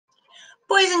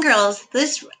Boys and girls,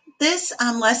 this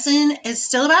lesson is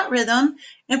still about rhythm,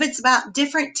 and it's about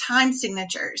different time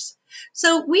signatures.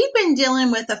 So we've been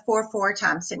dealing with a 4/4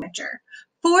 time signature.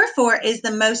 4/4 is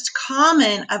the most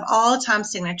common of all time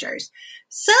signatures.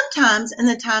 Sometimes in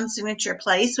the time signature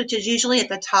place, which is usually at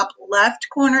the top left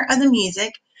corner of the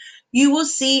music, you will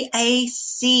see a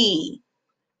C.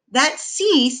 That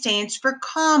C stands for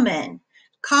common.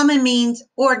 Common means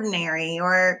ordinary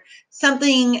or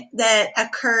something that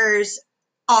occurs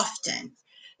often.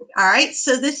 All right,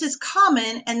 so this is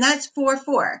common, and that's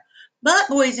 4/4. But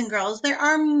boys and girls, there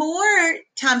are more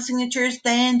time signatures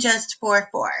than just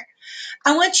 4/4.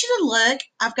 I want you to look.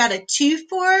 I've got a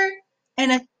 2/4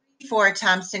 and a 3/4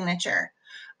 time signature.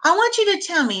 I want you to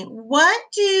tell me, what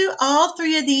do all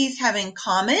three of these have in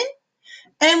common?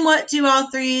 And what do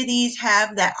all three of these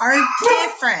have that are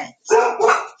different?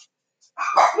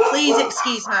 Please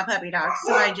excuse my puppy dog.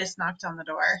 Somebody just knocked on the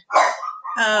door.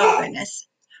 Oh, goodness.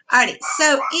 Alrighty,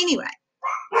 so anyway,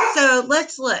 so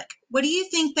let's look. What do you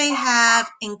think they have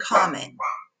in common?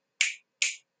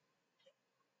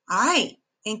 All right,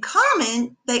 in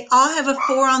common, they all have a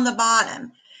 4 on the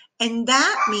bottom. And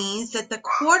that means that the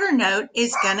quarter note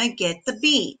is going to get the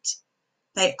beat.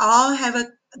 They all have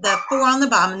the 4 on the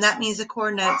bottom, and that means the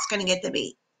quarter note is going to get the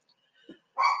beat.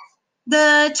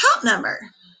 The top number.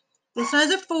 This one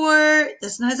has a 4,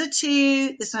 this one has a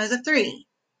 2, this one has a 3.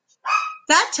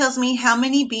 That tells me how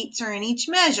many beats are in each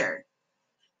measure.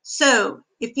 So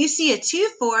if you see a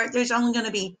 2/4, there's only going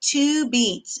to be 2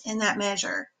 beats in that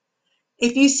measure.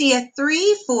 If you see a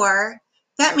 3/4,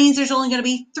 that means there's only going to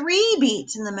be 3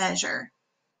 beats in the measure.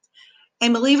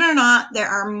 And believe it or not, there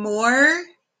are more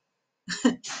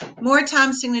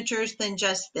time signatures than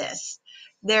just this.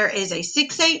 There is a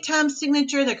 6/8 time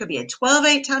signature. There could be a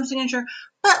 12/8 time signature.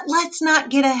 But let's not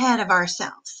get ahead of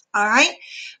ourselves, all right?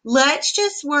 Let's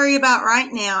just worry about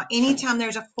right now, anytime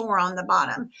there's a 4 on the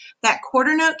bottom. That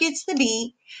quarter note gets the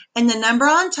beat, and the number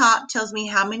on top tells me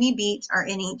how many beats are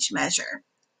in each measure.